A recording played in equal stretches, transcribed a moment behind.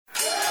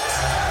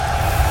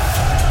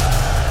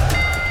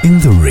In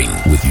the Ring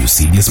with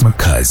Eusebius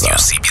Mkhize.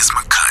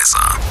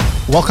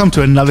 Welcome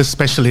to another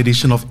special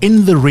edition of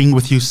In the Ring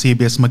with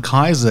Eusebius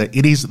Mkhize.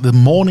 It is the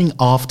morning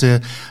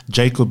after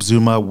Jacob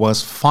Zuma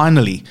was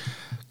finally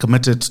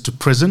committed to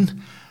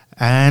prison,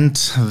 and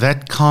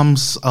that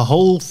comes a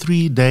whole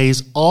 3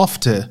 days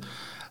after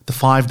the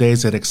 5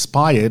 days had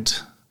expired,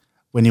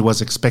 when he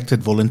was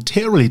expected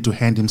voluntarily to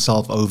hand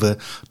himself over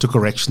to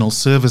correctional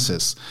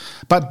services.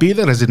 But be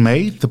that as it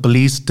may, the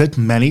police did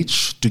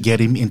manage to get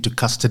him into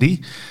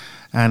custody.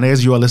 And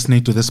as you are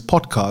listening to this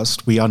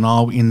podcast, we are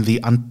now in the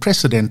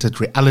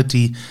unprecedented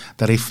reality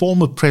that a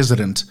former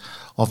president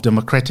of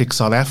democratic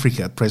South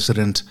Africa,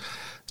 President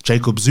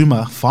Jacob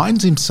Zuma,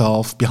 finds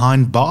himself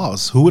behind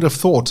bars. Who would have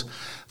thought?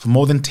 For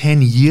more than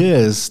 10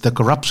 years, the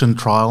corruption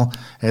trial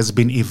has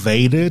been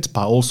evaded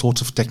by all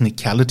sorts of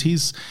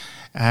technicalities.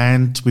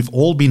 And we've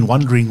all been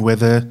wondering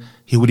whether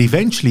he would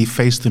eventually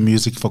face the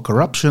music for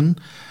corruption.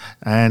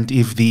 And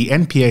if the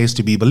NPA is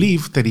to be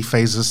believed that he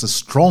faces a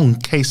strong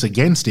case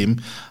against him,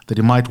 that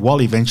he might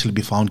well eventually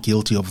be found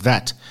guilty of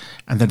that.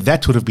 And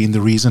that would have been the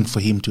reason for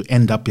him to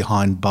end up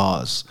behind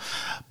bars.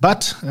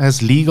 But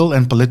as legal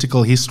and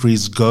political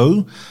histories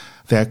go,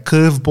 there are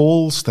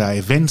curveballs, there are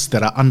events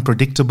that are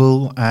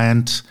unpredictable.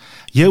 And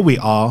here we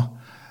are,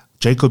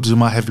 Jacob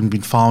Zuma having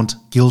been found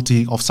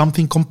guilty of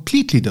something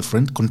completely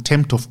different,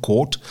 contempt of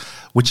court,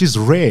 which is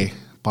rare,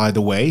 by the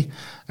way.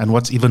 And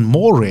what's even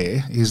more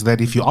rare is that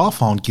if you are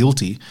found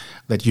guilty,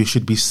 that you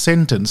should be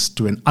sentenced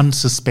to an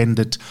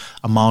unsuspended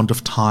amount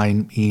of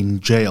time in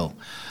jail.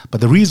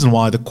 But the reason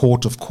why the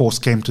court, of course,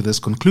 came to this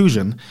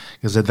conclusion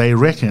is that they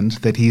reckoned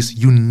that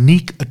his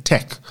unique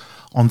attack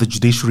on the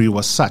judiciary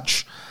was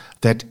such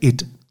that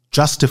it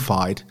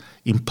justified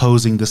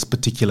imposing this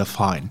particular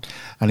fine.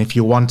 And if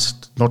you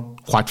want, not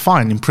quite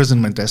fine,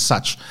 imprisonment as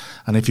such,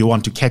 and if you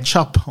want to catch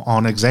up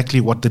on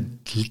exactly what the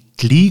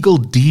legal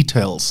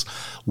details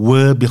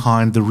were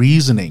behind the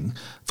reasoning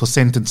for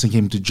sentencing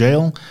him to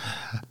jail,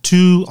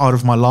 2 out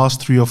of my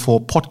last 3 or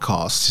 4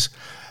 podcasts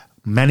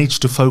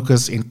managed to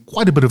focus in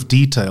quite a bit of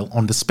detail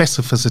on the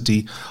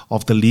specificity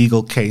of the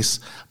legal case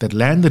that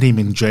landed him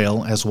in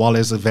jail, as well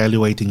as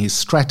evaluating his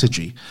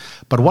strategy.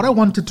 But what I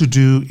wanted to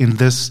do in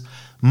this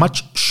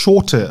much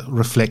shorter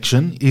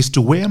reflection is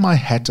to wear my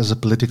hat as a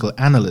political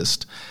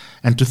analyst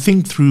and to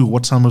think through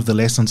what some of the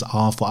lessons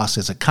are for us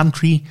as a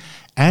country,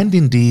 and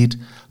indeed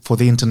for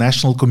the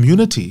international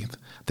community,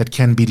 that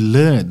can be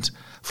learned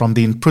from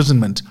the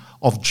imprisonment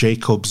of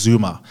Jacob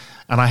Zuma.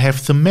 And I have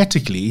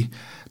thematically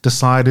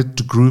decided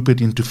to group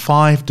it into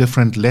 5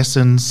 different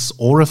lessons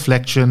or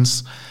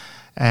reflections,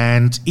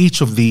 and each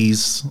of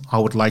these I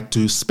would like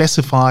to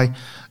specify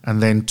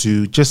and then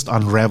to just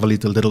unravel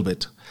it a little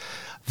bit.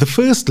 The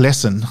first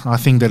lesson I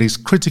think that is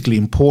critically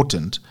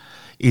important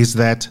is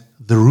that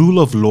the rule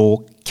of law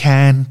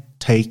can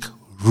take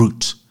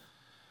root.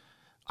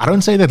 I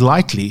don't say that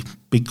lightly,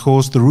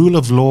 because the rule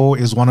of law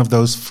is one of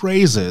those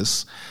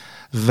phrases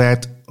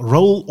that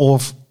roll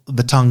off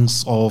the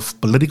tongues of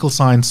political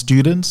science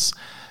students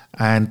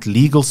and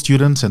legal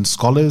students and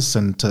scholars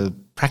and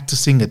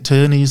practicing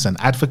attorneys and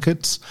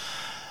advocates.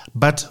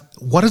 But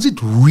what does it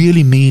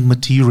really mean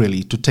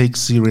materially to take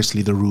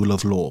seriously the rule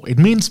of law? It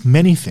means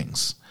many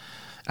things.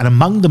 And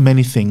among the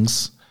many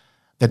things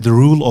that the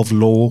rule of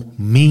law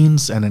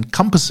means and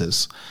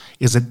encompasses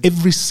is that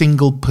every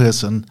single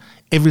person,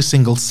 every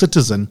single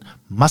citizen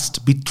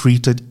must be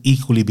treated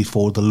equally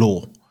before the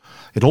law.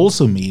 It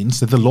also means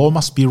that the law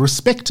must be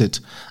respected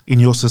in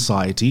your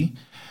society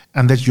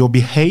and that your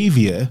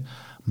behavior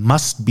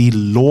must be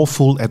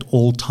lawful at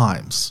all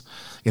times.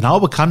 In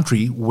our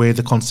country, where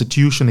the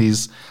Constitution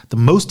is the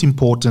most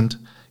important,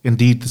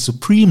 indeed the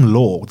supreme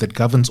law that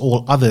governs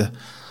all other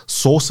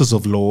sources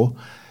of law,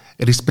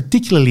 it is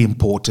particularly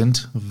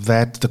important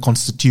that the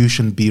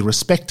Constitution be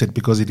respected,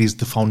 because it is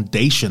the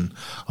foundation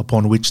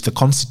upon which the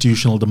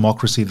constitutional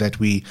democracy that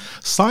we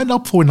signed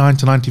up for in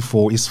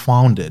 1994 is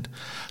founded.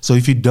 So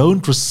if you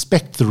don't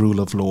respect the rule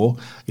of law,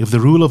 if the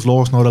rule of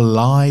law is not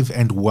alive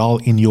and well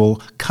in your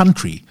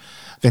country,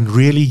 then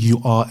really you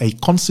are a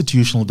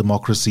constitutional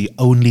democracy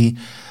only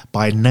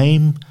by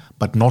name,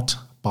 but not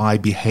by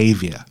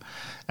behavior.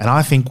 And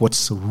I think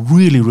what's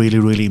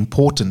really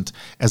important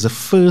as a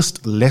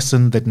first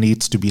lesson that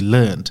needs to be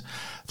learned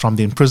from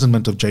the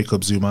imprisonment of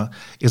Jacob Zuma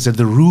is that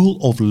the rule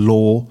of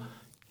law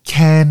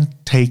can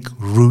take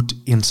root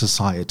in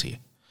society.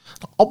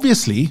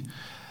 Obviously,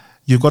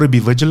 you've got to be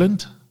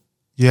vigilant.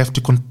 You have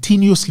to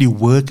continuously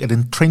work at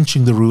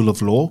entrenching the rule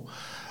of law.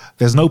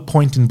 There's no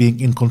point in being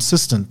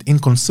inconsistent.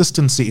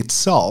 Inconsistency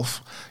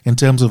itself, in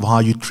terms of how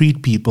you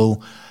treat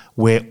people,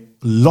 where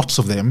lots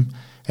of them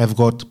have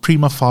got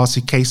prima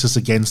facie cases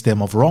against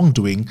them of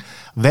wrongdoing,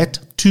 that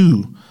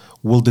too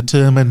will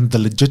determine the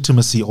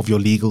legitimacy of your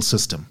legal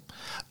system.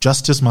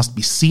 Justice must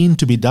be seen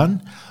to be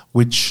done,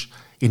 which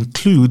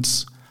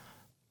includes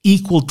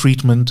equal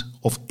treatment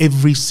of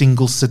every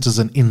single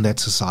citizen in that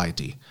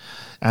society.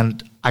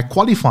 And I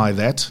qualify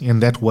that in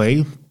that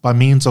way by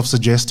means of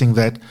suggesting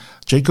that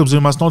Jacob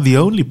Zuma is not the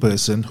only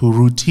person who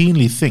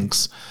routinely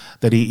thinks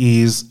that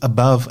he is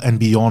above and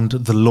beyond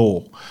the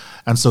law.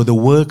 And so the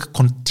work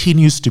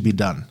continues to be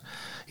done.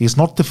 He's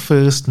not the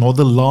first nor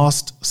the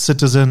last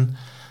citizen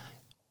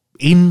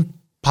in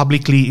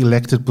publicly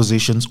elected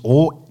positions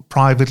or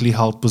privately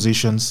held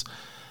positions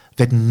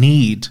that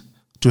need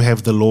to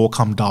have the law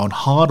come down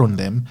hard on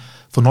them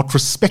for not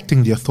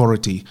respecting the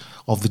authority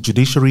of the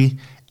judiciary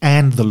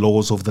and the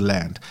laws of the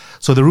land.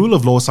 So the rule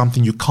of law is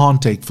something you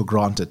can't take for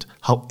granted.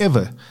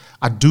 However,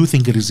 I do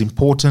think it is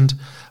important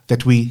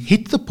that we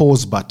hit the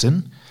pause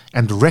button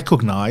and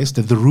recognize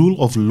that the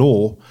rule of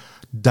law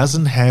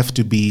doesn't have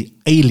to be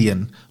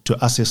alien to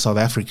us as South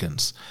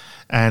Africans.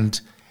 And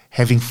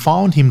having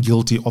found him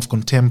guilty of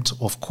contempt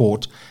of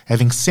court,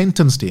 having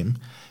sentenced him,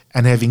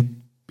 and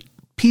having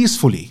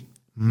peacefully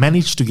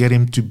managed to get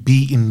him to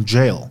be in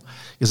jail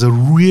is a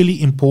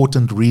really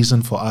important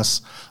reason for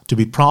us to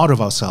be proud of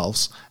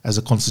ourselves as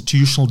a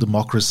constitutional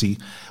democracy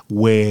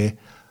where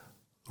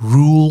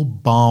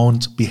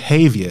rule-bound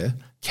behavior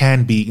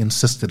can be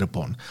insisted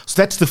upon.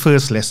 So that's the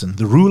first lesson.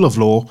 The rule of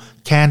law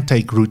can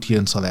take root here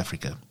in South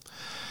Africa.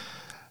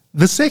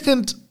 The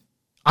second,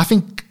 I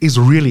think, is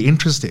really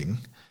interesting,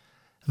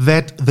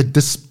 that the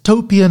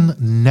dystopian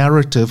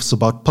narratives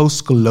about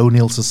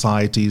post-colonial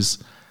societies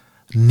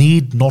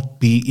need not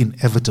be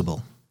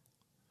inevitable.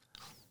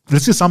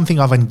 This is something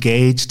I've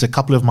engaged a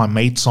couple of my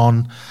mates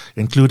on,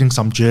 including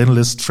some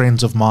journalist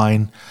friends of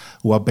mine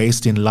who are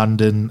based in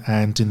London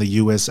and in the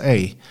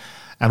USA.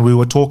 And we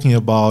were talking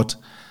about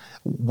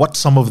what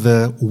some of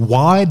the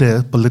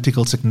wider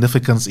political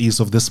significance is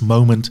of this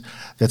moment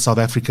that South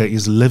Africa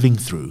is living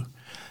through.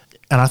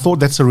 And I thought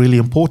that's a really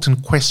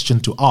important question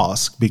to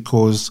ask,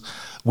 because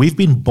we've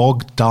been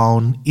bogged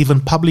down, even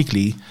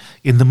publicly,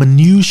 in the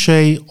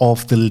minutiae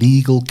of the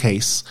legal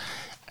case.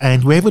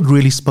 And we haven't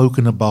really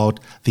spoken about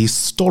the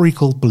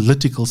historical,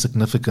 political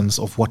significance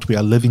of what we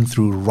are living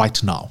through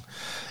right now.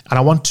 And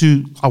I want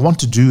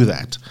to do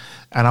that.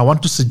 And I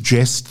want to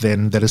suggest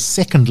then that a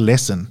second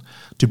lesson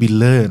to be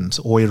learned,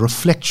 or a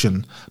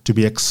reflection to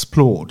be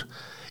explored,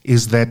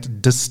 is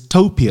that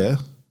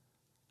dystopia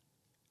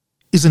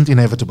isn't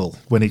inevitable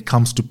when it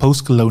comes to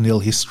post-colonial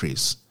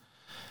histories.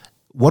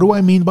 What do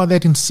I mean by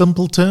that in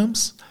simple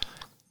terms?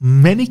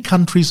 Many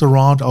countries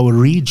around our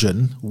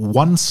region,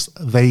 once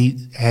they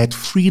had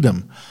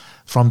freedom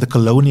from the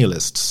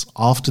colonialists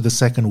after the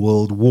Second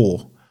World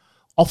War,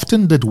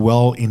 often did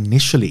well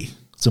initially.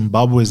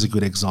 Zimbabwe is a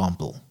good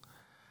example.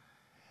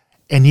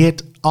 And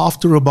yet,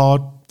 after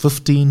about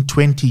 15,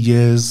 20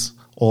 years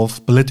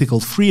of political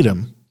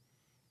freedom,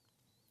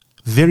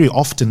 very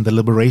often the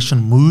liberation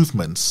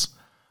movements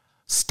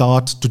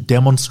start to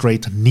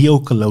demonstrate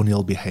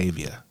neo-colonial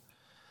behavior.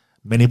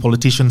 Many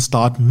politicians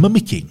start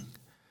mimicking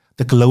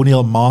the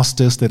colonial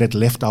masters that had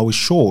left our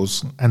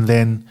shores, and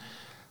then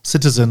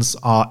citizens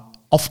are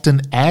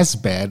often as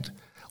bad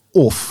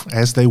off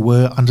as they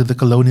were under the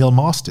colonial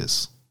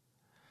masters.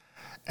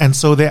 And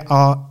so there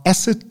are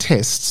acid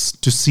tests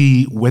to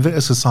see whether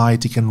a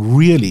society can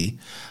really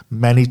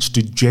manage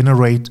to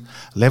generate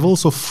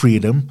levels of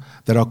freedom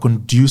that are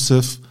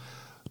conducive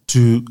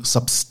to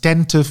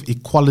substantive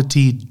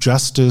equality,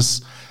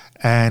 justice,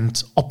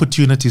 and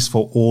opportunities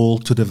for all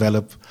to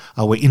develop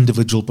our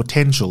individual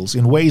potentials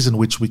in ways in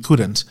which we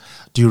couldn't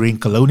during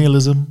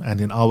colonialism,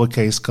 and in our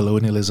case,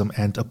 colonialism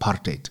and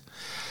apartheid.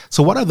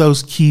 So what are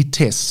those key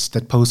tests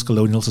that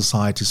post-colonial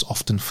societies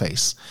often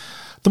face?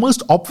 The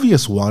most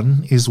obvious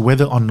one is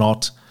whether or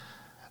not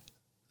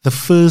the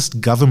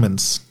first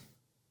governments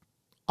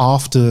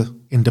after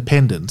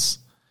independence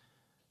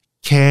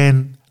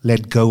can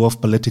let go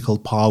of political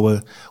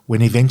power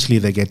when eventually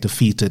they get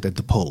defeated at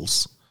the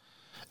polls.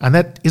 And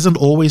that isn't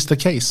always the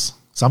case.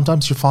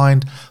 Sometimes you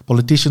find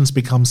politicians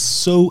become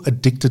so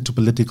addicted to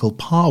political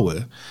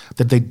power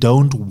that they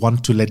don't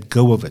want to let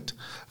go of it.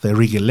 They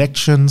rig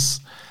elections,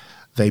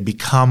 they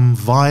become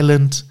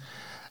violent,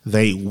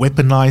 they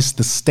weaponize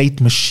the state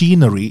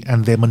machinery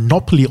and their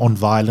monopoly on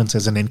violence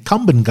as an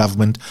incumbent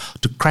government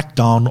to crack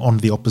down on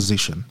the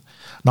opposition.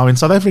 Now, in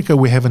South Africa,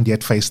 we haven't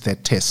yet faced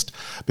that test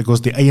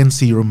because the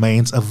ANC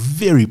remains a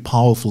very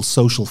powerful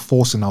social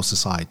force in our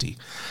society.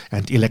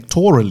 And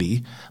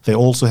electorally, they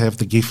also have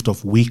the gift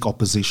of weak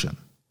opposition.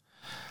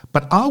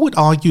 But I would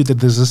argue that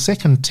there's a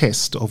second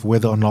test of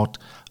whether or not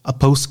a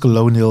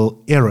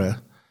post-colonial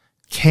era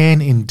can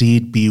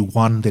indeed be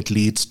one that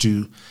leads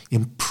to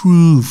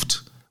improved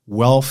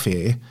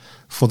welfare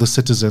for the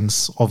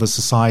citizens of a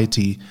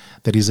society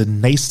that is a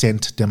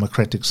nascent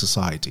democratic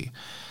society.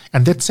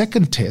 And that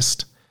second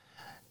test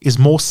is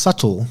more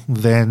subtle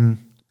than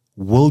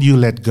will you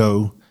let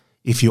go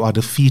if you are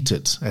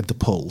defeated at the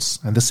polls.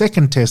 And the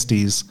second test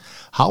is,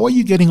 how are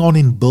you getting on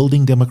in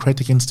building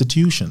democratic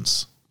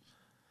institutions?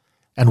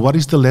 And what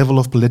is the level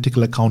of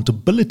political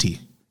accountability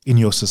in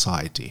your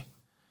society?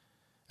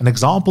 And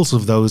examples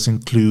of those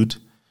include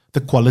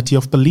the quality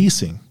of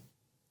policing,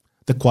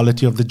 the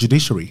quality of the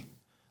judiciary,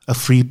 a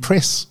free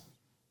press,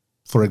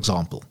 for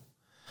example.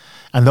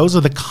 And those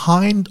are the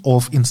kind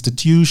of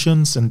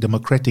institutions and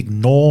democratic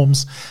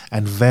norms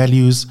and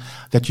values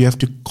that you have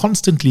to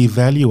constantly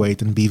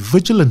evaluate and be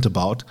vigilant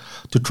about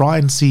to try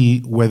and see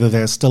whether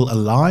they're still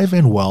alive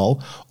and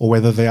well or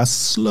whether they are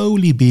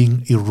slowly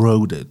being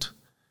eroded.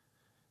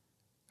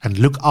 And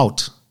look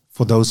out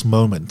for those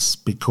moments,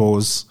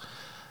 because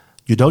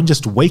you don't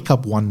just wake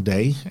up one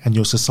day and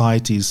your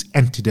society is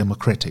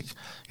anti-democratic.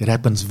 It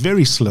happens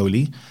very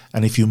slowly,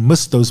 and if you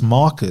miss those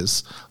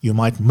markers, you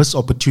might miss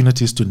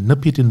opportunities to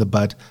nip it in the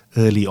bud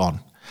early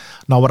on.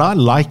 Now, what I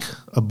like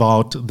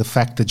about the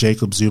fact that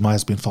Jacob Zuma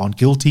has been found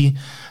guilty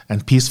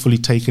and peacefully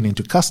taken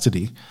into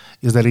custody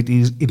is that it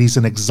is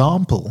an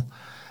example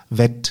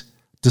that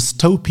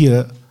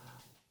dystopia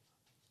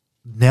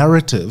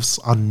narratives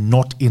are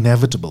not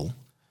inevitable.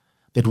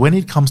 That when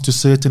it comes to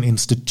certain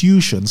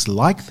institutions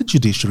like the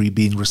judiciary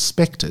being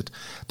respected,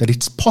 that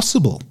it's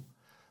possible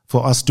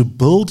for us to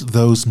build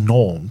those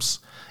norms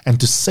and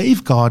to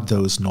safeguard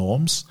those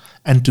norms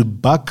and to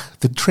buck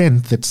the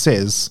trend that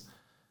says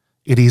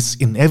it is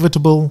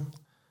inevitable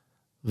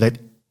that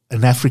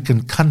an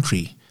African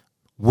country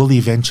will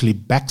eventually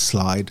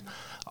backslide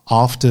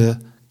after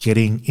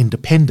getting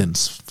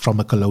independence from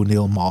a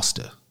colonial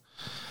master.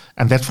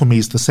 And that for me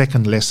is the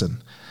second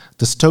lesson.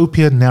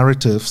 Dystopia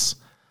narratives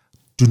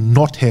do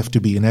not have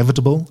to be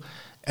inevitable,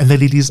 and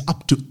that it is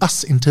up to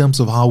us in terms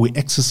of how we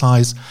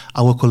exercise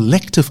our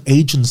collective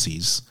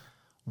agencies,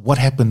 what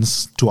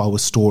happens to our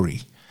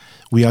story.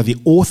 We are the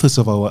authors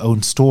of our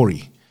own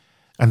story,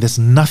 and there's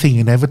nothing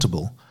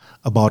inevitable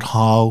about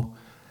how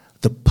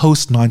the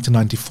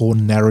post-1994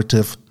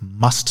 narrative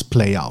must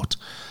play out.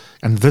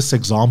 And this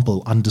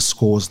example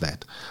underscores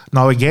that.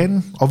 Now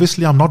again,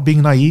 obviously I'm not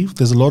being naive.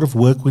 There's a lot of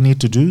work we need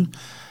to do.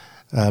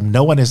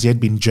 No one has yet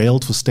been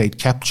jailed for state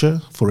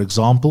capture, for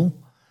example.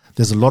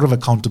 There's a lot of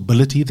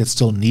accountability that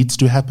still needs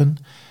to happen.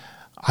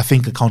 I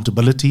think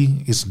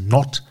accountability is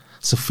not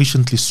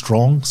sufficiently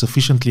strong,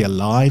 sufficiently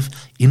alive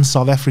in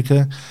South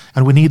Africa,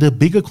 and we need a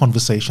bigger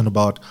conversation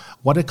about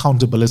what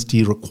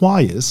accountability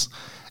requires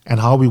and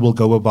how we will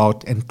go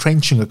about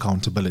entrenching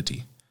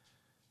accountability.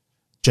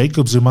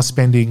 Jacob Zuma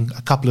spending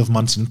a couple of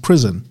months in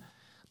prison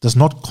does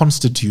not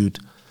constitute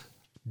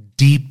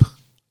deep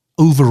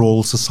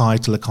overall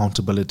societal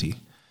accountability.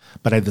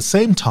 But at the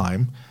same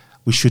time,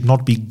 we should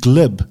not be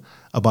glib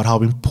about how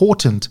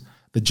important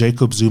the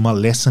Jacob Zuma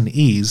lesson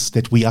is,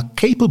 that we are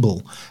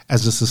capable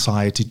as a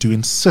society to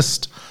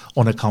insist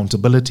on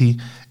accountability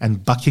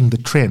and bucking the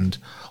trend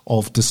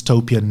of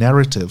dystopian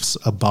narratives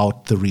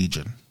about the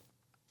region.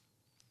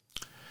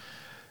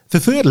 The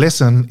third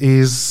lesson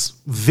is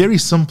very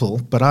simple,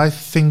 but I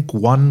think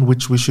one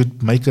which we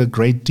should make a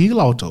great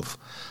deal out of.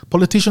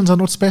 Politicians are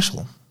not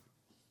special.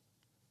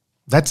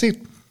 That's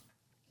it.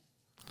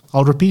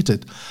 I'll repeat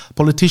it.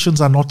 Politicians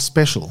are not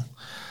special.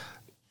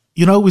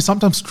 You know, we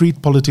sometimes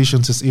treat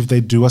politicians as if they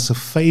do us a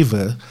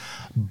favor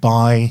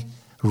by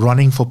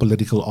running for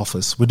political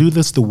office. We do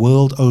this the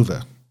world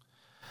over.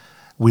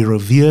 We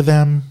revere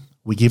them.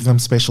 We give them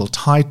special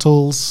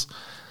titles.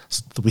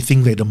 We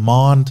think they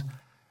demand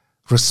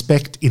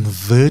respect in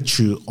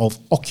virtue of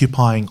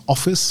occupying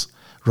office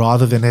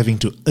rather than having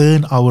to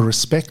earn our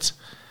respect.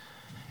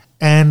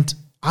 And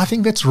I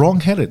think that's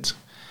wrong-headed.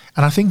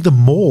 And I think the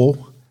more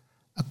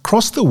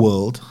across the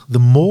world, the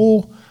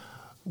more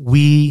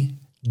we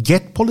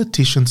get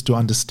politicians to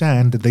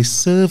understand that they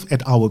serve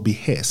at our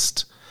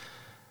behest,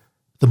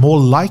 the more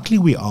likely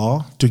we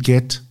are to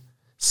get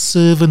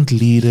servant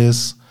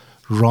leaders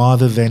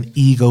rather than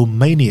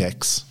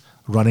egomaniacs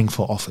running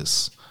for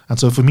office. And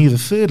so for me, the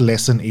third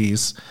lesson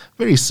is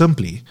very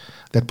simply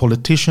that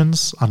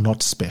politicians are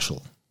not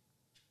special.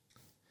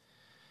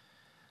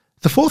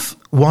 The fourth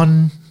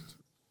one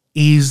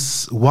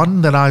is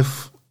one that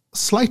I've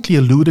slightly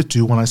alluded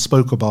to when I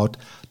spoke about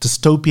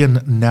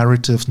dystopian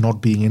narratives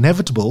not being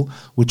inevitable,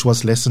 which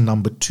was lesson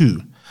number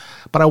 2.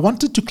 But I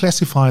wanted to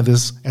classify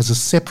this as a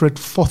separate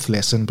fourth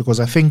lesson because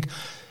I think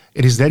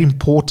it is that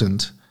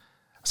important,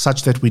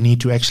 such that we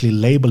need to actually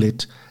label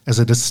it as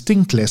a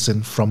distinct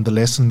lesson from the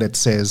lesson that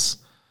says,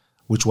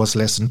 which was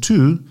lesson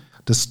 2,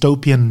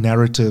 dystopian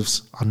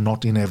narratives are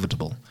not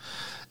inevitable.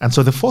 And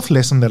so the fourth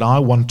lesson that I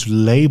want to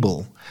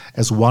label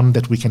as one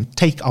that we can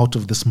take out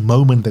of this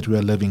moment that we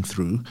are living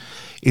through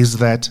is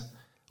that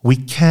we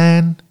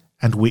can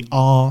and we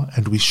are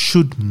and we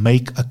should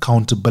make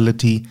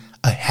accountability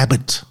a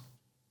habit.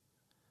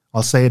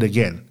 I'll say it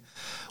again.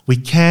 We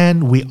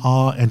can, we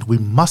are, and we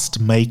must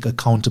make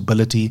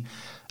accountability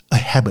a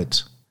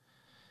habit.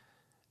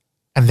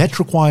 And that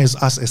requires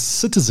us as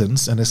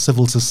citizens and as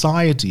civil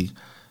society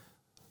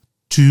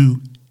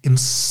to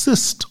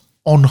insist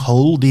on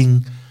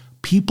holding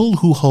people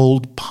who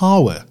hold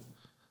power,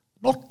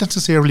 not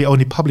necessarily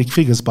only public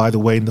figures, by the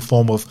way, in the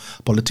form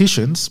of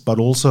politicians, but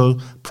also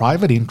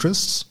private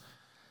interests,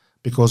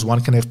 because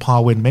one can have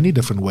power in many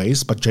different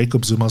ways, but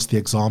Jacob Zuma is the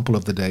example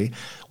of the day.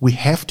 We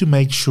have to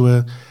make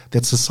sure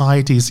that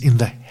society is in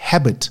the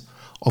habit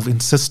of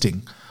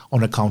insisting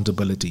on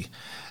accountability.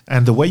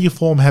 And the way you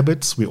form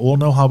habits, we all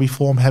know how we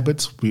form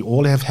habits. We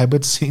all have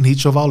habits in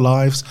each of our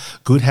lives,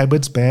 good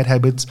habits, bad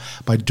habits,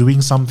 by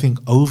doing something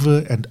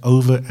over and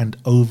over and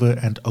over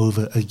and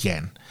over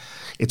again.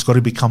 It's got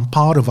to become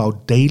part of our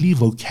daily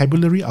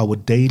vocabulary, our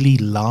daily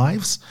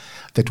lives,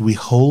 that we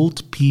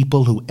hold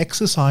people who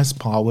exercise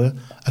power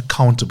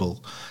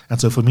accountable.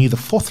 And so for me, the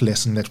fourth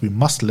lesson that we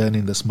must learn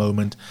in this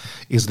moment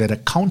is that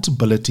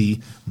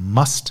accountability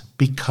must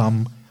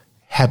become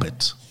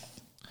habit.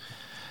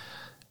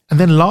 And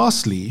then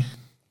lastly,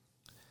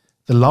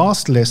 the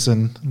last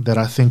lesson that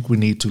I think we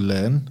need to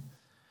learn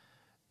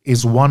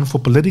is one for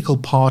political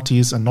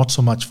parties and not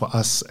so much for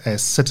us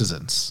as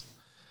citizens.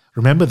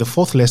 Remember, the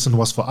fourth lesson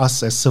was for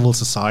us as civil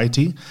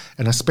society,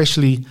 and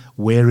especially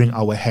wearing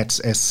our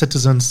hats as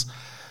citizens.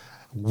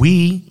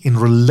 We, in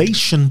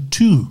relation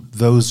to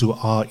those who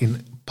are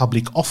in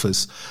public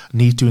office,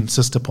 need to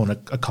insist upon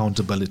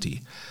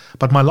accountability.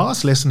 But my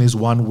last lesson is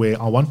one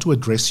where I want to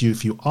address you.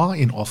 If you are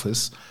in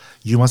office,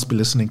 you must be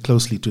listening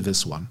closely to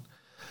this one.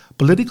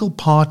 Political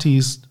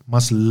parties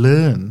must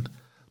learn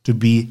to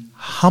be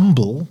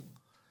humble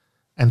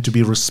and to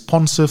be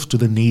responsive to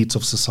the needs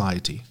of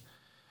society.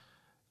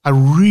 I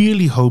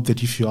really hope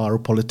that if you are a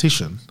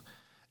politician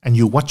and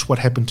you watch what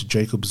happened to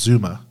Jacob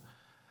Zuma,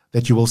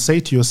 that you will say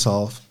to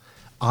yourself,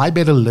 I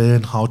better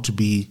learn how to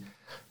be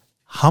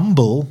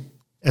humble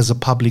as a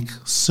public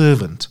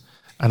servant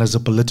and as a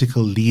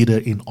political leader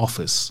in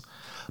office.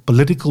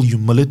 Political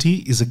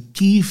humility is a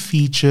key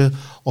feature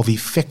of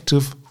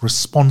effective,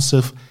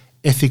 responsive,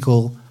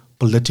 ethical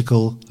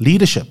political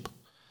leadership.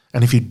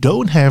 And if you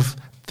don't have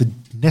the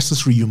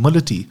necessary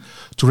humility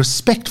to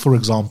respect, for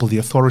example, the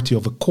authority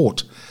of a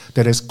court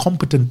that has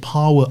competent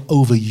power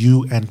over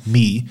you and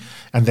me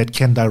and that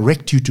can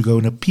direct you to go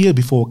and appear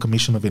before a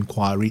commission of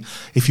inquiry,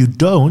 if you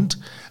don't,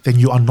 then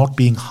you are not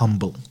being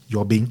humble. You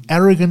are being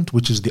arrogant,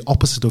 which is the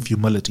opposite of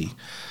humility.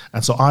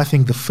 And so I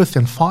think the fifth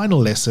and final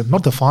lesson,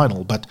 not the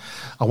final, but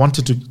I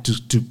wanted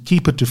to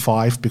keep it to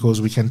 5 because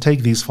we can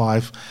take these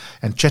 5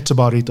 and chat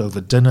about it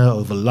over dinner,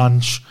 over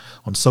lunch,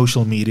 on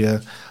social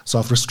media. So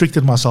I've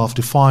restricted myself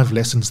to 5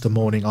 lessons the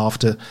morning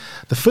after.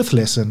 The fifth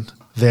lesson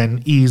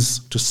then is,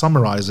 to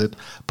summarize it,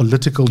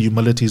 political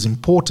humility is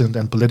important,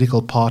 and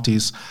political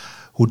parties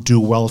would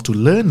do well to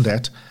learn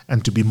that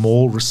and to be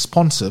more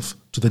responsive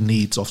to the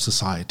needs of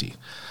society.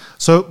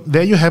 So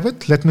there you have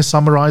it. Let me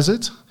summarize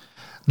it.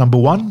 Number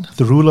 1,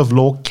 the rule of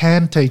law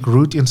can take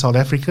root in South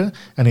Africa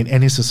and in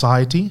any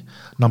society.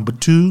 Number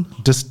 2,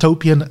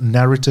 dystopian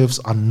narratives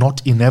are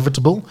not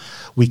inevitable.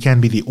 We can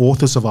be the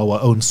authors of our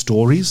own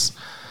stories.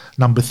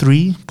 Number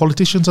 3,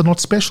 politicians are not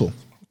special.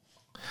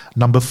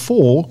 Number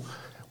 4,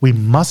 we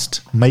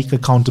must make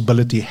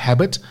accountability a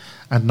habit.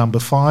 And number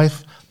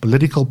 5,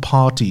 political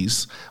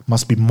parties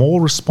must be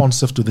more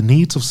responsive to the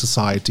needs of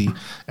society.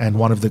 And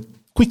one of the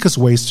quickest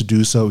ways to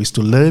do so is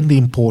to learn the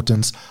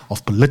importance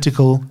of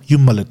political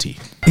humility.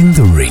 In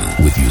the Ring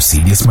with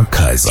Eusebius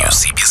Makaiser.